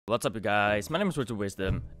What's up you guys, my name is Words of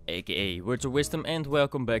Wisdom, aka Words of Wisdom, and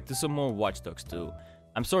welcome back to some more Watchdogs 2.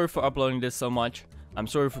 I'm sorry for uploading this so much, I'm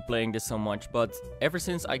sorry for playing this so much, but ever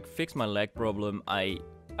since I fixed my lag problem,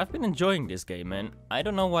 I've been enjoying this game, man. I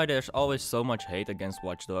don't know why there's always so much hate against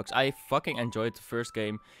Watchdogs. I fucking enjoyed the first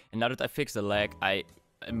game, and now that I fixed the lag, I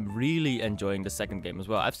am really enjoying the second game as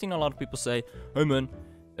well. I've seen a lot of people say, hey man,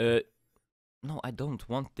 no, I don't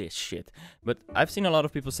want this shit. But I've seen a lot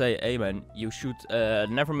of people say, hey man, you should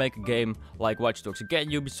never make a game like Watch Dogs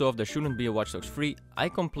again, Ubisoft, there shouldn't be a Watch Dogs 3. I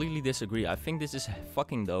completely disagree. I think this is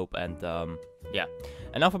fucking dope, and yeah.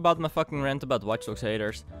 Enough about my fucking rant about Watch Dogs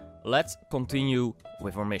haters. Let's continue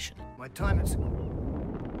with our mission. My time is...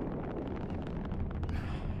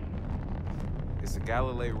 It's a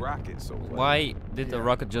Galilei rocket, so what? Why did the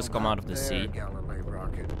rocket just come out of the sea? Galilei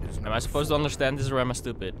rocket is Am I supposed to understand this or am I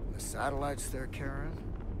stupid? The satellites they're carrying?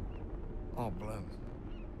 All blown.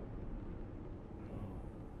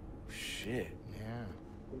 Shit. Yeah.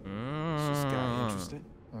 Is this guy interested?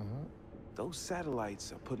 Those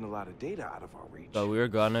satellites are putting a lot of data out of our reach. So we're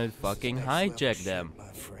gonna fucking hijack them.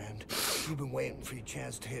 My friend, you've been waiting for your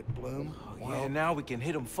chance to hit Bloom. Yeah, now we can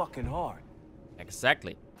hit them fucking hard.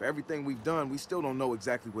 Exactly. For everything we've done, we still don't know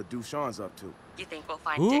exactly what Dushan's up to. You think we'll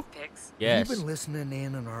find Who? dick pics? Yes. You've been listening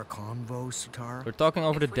in on our convo, Sitar? We're talking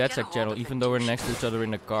over the If we get a DedSec hold channel of even the though we're Dushan, next to each other in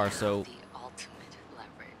the car, so... The ultimate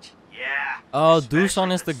leverage. Yeah. Oh,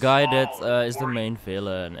 Dusan is the guy that is the main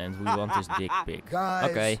villain and we want his dick pic. Guys.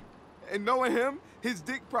 Okay. And knowing him, his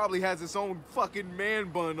dick probably has its own fucking man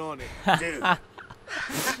bun on it. Dude.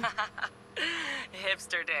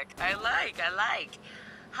 Hipster dick. I like.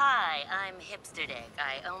 Hi, I'm Hipster Dick.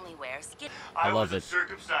 I only wear skin. I love was it.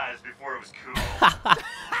 circumcised before it was cool.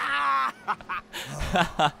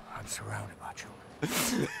 I'm surrounded by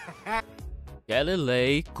children.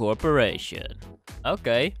 Galilei Corporation.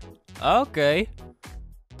 Okay. Okay.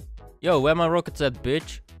 Yo, where my rockets at,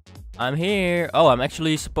 bitch? I'm here. Oh, I'm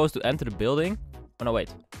actually supposed to enter the building. Oh, no, wait.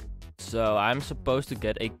 So, I'm supposed to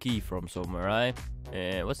get a key from somewhere, right?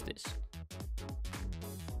 What's this?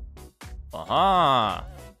 Aha!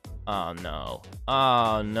 Oh, no.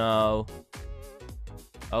 Oh, no.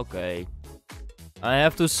 Okay. I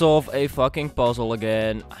have to solve a fucking puzzle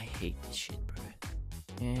again. I hate this shit, bro.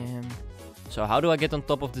 So, how do I get on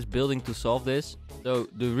top of this building to solve this? So,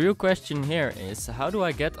 the real question here is, how do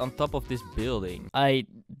I get on top of this building? I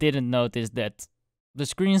didn't notice that the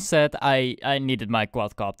screen said I needed my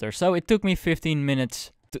quadcopter, so it took me 15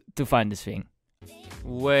 minutes to find this thing.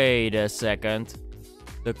 Wait a second.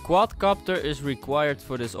 The quadcopter is required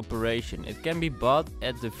for this operation. It can be bought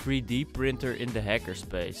at the 3D printer in the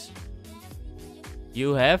hackerspace.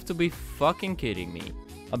 You have to be fucking kidding me.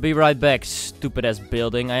 I'll be right back, stupid ass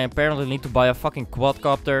building. I apparently need to buy a fucking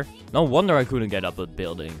quadcopter. No wonder I couldn't get up that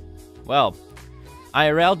building. Well,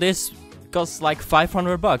 IRL this costs like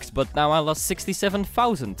 500 bucks, but now I lost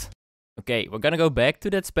 67,000. Okay, we're gonna go back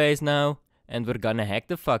to that space now, and we're gonna hack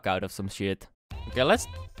the fuck out of some shit. Okay, let's...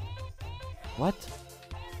 What?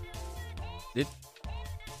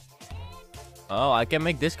 Oh, I can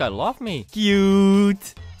make this guy love me.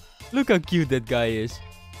 Cute! Look how cute that guy is.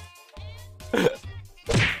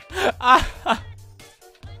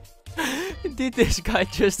 Did this guy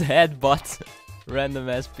just headbutt random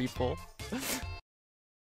ass people?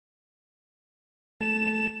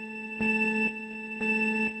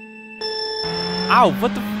 Ow,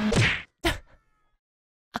 what the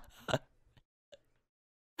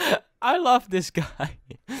I love this guy.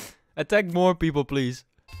 Attack more people, please.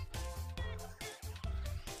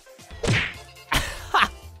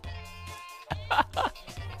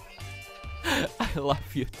 I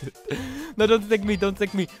love you, dude. No, don't take me, don't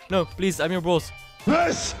take me. No, please, I'm your boss.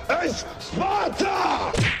 This is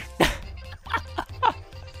Sparta!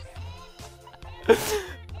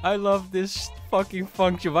 I love this fucking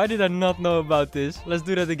function. Why did I not know about this? Let's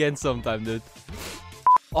do that again sometime, dude.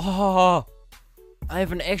 Oh, I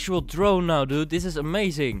have an actual drone now, dude. This is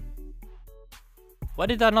amazing. Why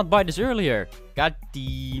did I not buy this earlier? Got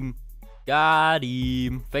him. Got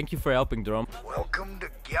him. Thank you for helping, drone. Welcome to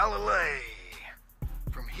Galilei.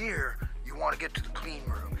 From here, you want to get to the clean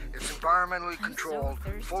room. It's environmentally controlled,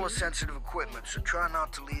 full of sensitive equipment, so try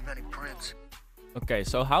not to leave any prints. Okay,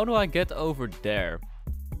 so how do I get over there?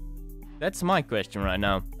 That's my question right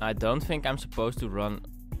now. I don't think I'm supposed to run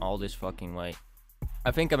all this fucking way.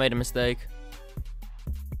 I think I made a mistake.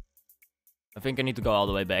 I think I need to go all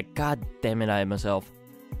the way back. God damn it, I hate myself.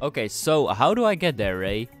 Okay, so how do I get there,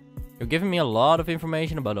 Ray? You're giving me a lot of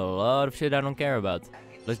information about a lot of shit I don't care about.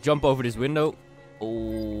 Let's jump over this window.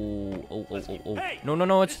 Oh.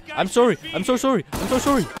 No, I'm sorry. I'm so sorry.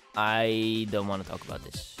 I don't want to talk about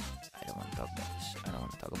this. I don't want to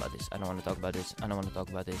talk about about this. I don't want to talk about this. I don't want to talk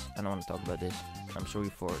about this. I don't want to talk about this. I'm sorry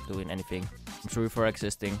for doing anything. I'm sorry for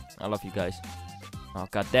existing. I love you guys. Oh,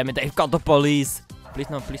 god damn it. They've got the police. Please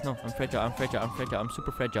no, please no. I'm fragile. I'm fragile. I'm fragile. I'm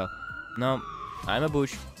super fragile. No. I'm a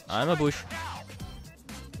bush. I'm a bush.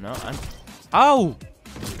 No, I'm... Ow!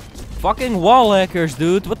 Fucking wall hackers,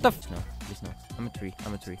 dude. What the f... No, please no. I'm a tree.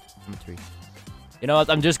 I'm a tree. I'm a tree. You know what?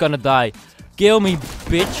 I'm just gonna die. Kill me,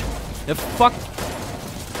 bitch. The fuck...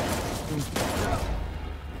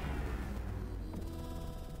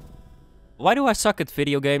 Why do I suck at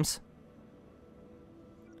video games?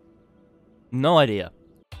 No idea.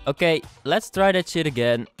 Okay, let's try that shit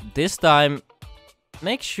again. This time,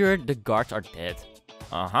 make sure the guards are dead.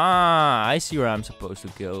 Aha, I see where I'm supposed to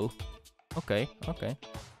go. Okay, okay.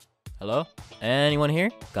 Hello? Anyone here?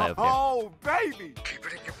 Guy over there. Oh, baby! Keep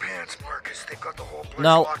it in your pants, Marcus. They've got the whole place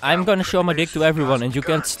No, locked I'm down. gonna show my dick to everyone and you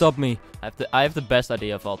can't Guns. stop me. I have the best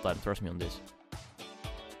idea of all time. Trust me on this.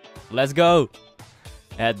 Let's go.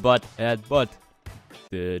 Headbutt, headbutt.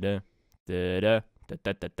 Da-da, da-da,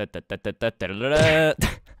 da-da-da-da-da-da-da-da-da.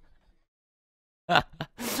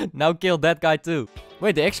 Now kill that guy too.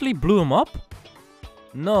 Wait, they actually blew him up?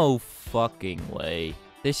 No fucking way.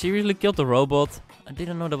 They seriously killed the robot? I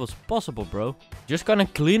didn't know that was possible, bro. Just gonna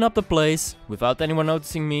clean up the place without anyone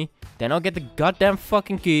noticing me. Then I'll get the goddamn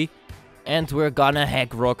fucking key. And we're gonna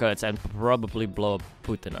hack rockets and probably blow up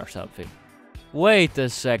Putin or something. Wait a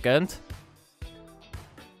second.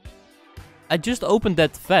 I just opened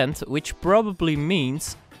that vent, which probably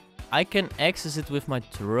means I can access it with my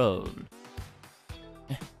drone.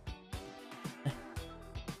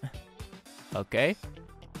 Okay.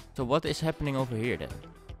 So what is happening over here then?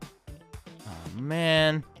 Oh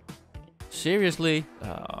man. Seriously?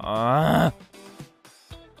 Why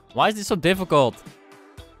is this so difficult?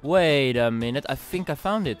 Wait a minute. I think I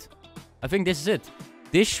found it. I think this is it.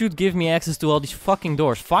 This should give me access to all these fucking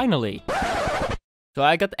doors. Finally. So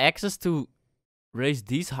I got access to raise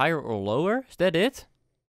these higher or lower? Is that it? Is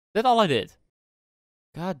that all I did?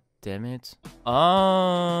 God damn it.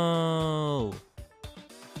 Oh.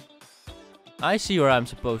 I see where I'm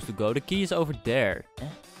supposed to go. The key is over there.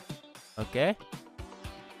 Okay.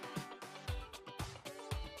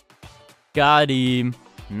 Got him.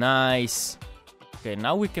 Nice. Okay,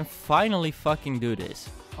 now we can finally fucking do this.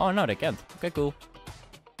 Oh, no, they can't. Okay, cool.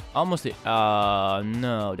 Almost did.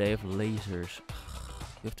 No, they have lasers.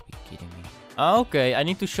 You have to be kidding me. Okay, I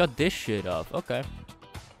need to shut this shit off. Okay.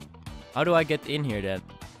 How do I get in here then?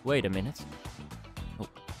 Wait a minute. Oh.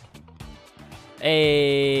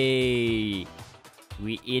 Hey,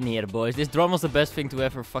 we in here, boys. This drone was the best thing to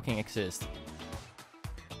ever fucking exist.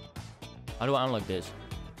 How do I unlock this?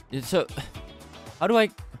 So, how do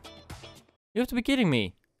I... You have to be kidding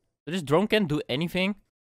me. So this drone can't do anything?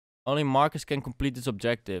 Only Marcus can complete this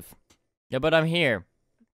objective. Yeah, but I'm here.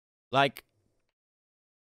 Like...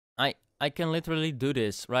 I can literally do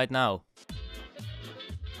this right now.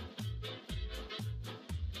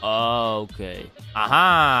 Okay.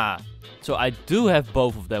 Aha! So I do have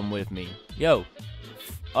both of them with me. Yo.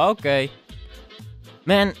 Okay.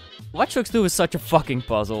 Man, Watchdogs 2 is such a fucking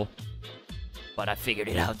puzzle. But I figured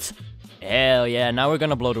it out. Hell yeah, now we're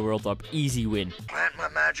gonna blow the world up. Easy win. Plant my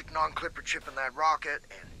magic non-clipper chip in that rocket,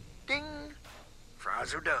 and ding!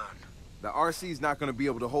 Fries are done. The RC's not gonna be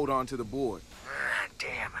able to hold on to the board. Ah,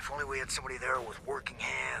 damn, if only we had somebody there with working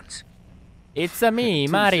hands. It's me,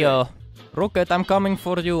 Mario. Rocket, I'm coming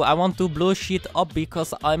for you. I want to blow shit up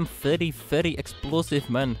because I'm very, very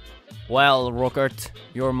explosive, man. Well, Rocket,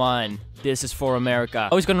 you're mine. This is for America.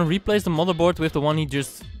 Oh, he's gonna replace the motherboard with the one he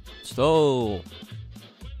just stole.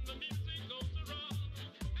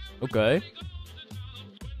 Okay.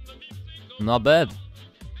 Not bad.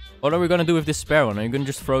 What are we gonna do with this spare one? Are you gonna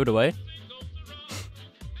just throw it away?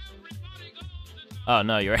 Oh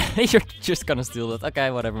no, you're just gonna steal it.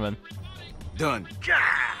 Okay, whatever, man. Done. Yeah!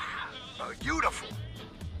 Beautiful.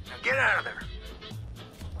 Now get out of there.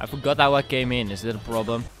 I forgot how I came in. Is that a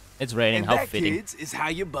problem? It's raining. And How that, fitting. kids, is how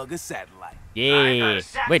you bug a satellite. Yeah.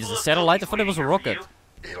 Wait, is it a satellite? I thought it was a rocket.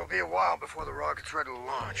 It'll be a while before the rocket's ready to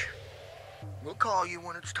launch. We'll call you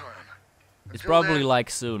when it's time. It's Until probably then, like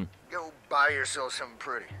soon. go buy yourself something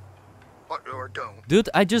pretty. Or don't. Dude,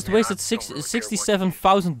 I just Man, wasted I don't really care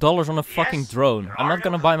 $67,000 on a fucking drone. I'm not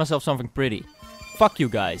gonna buy myself something pretty. Fuck you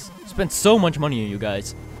guys. Spent so much money on you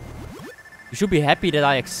guys. You should be happy that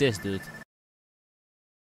I exist, dude.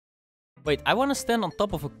 Wait, I wanna stand on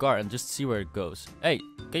top of a car and just see where it goes. Hey,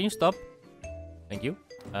 can you stop? Thank you.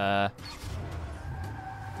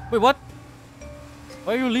 Wait, what?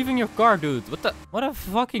 Why are you leaving your car, dude? What a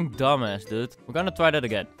fucking dumbass, dude. We're gonna try that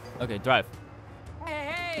again. Okay, drive.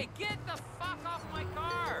 Hey, get the fuck off my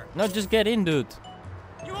car! No, just get in, dude.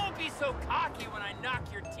 You won't be so cocky when I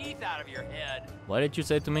knock your teeth out of your head. What did you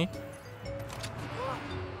say to me?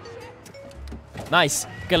 Nice.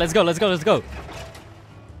 Okay, let's go, let's go, let's go.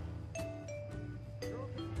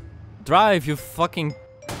 Drive, you fucking...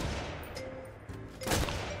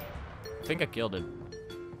 I think I killed him.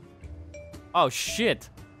 Oh, shit.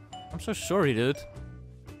 I'm so sorry, dude.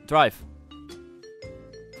 Drive.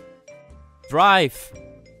 Drive.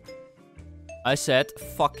 I said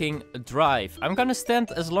fucking drive. I'm gonna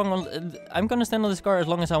stand as long on... I'm gonna stand on this car as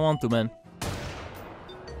long as I want to, man.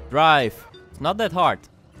 Drive. It's not that hard.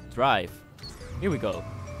 Drive. Here we go.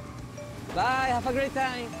 Bye, have a great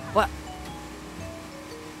time. What?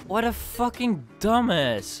 What a fucking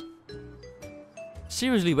dumbass.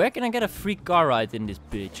 Seriously, where can I get a free car ride in this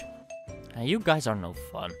bitch? And you guys are no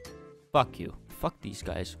fun. Fuck you. Fuck these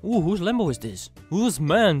guys. Ooh, whose Lambo is this? Whose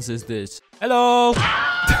man's is this? Hello!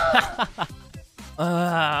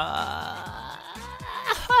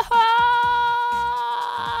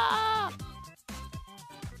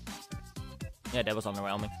 Yeah, that was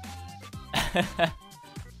underwhelming.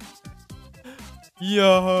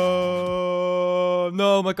 Yo,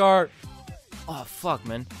 no, my car. Oh fuck,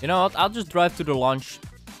 man. You know what? I'll just drive to the launch,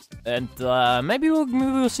 and maybe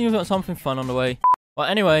we'll see something fun on the way. Well,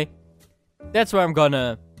 anyway, that's where I'm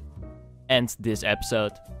gonna end this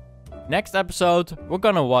episode. Next episode, we're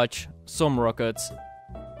gonna watch some rockets.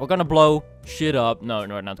 We're gonna blow shit up. No,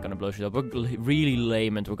 we're not gonna blow shit up. We're really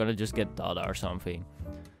lame, and we're gonna just get Dada or something.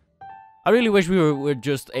 I really wish we were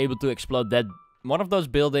just able to explode that one of those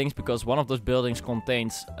buildings, because one of those buildings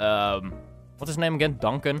contains what's his name again?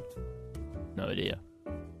 Duncan? No idea.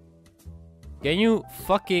 Can you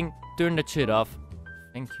fucking turn that shit off?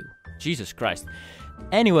 Thank you. Jesus Christ.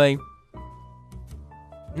 Anyway,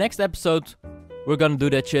 next episode we're gonna do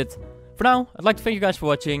that shit. For now, I'd like to thank you guys for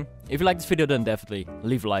watching. If you liked this video, then definitely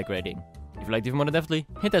leave a like rating. If you liked it even more, then definitely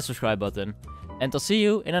hit that subscribe button. And I'll see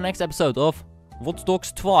you in the next episode of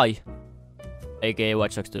Watchdogs 2, aka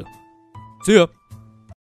Watchdogs 2. See ya!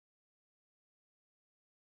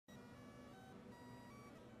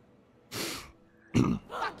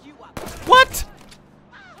 What?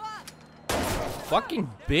 Fucking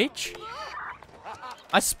bitch!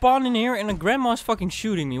 I spawned in here and a grandma's fucking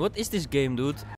shooting me. What is this game, dude?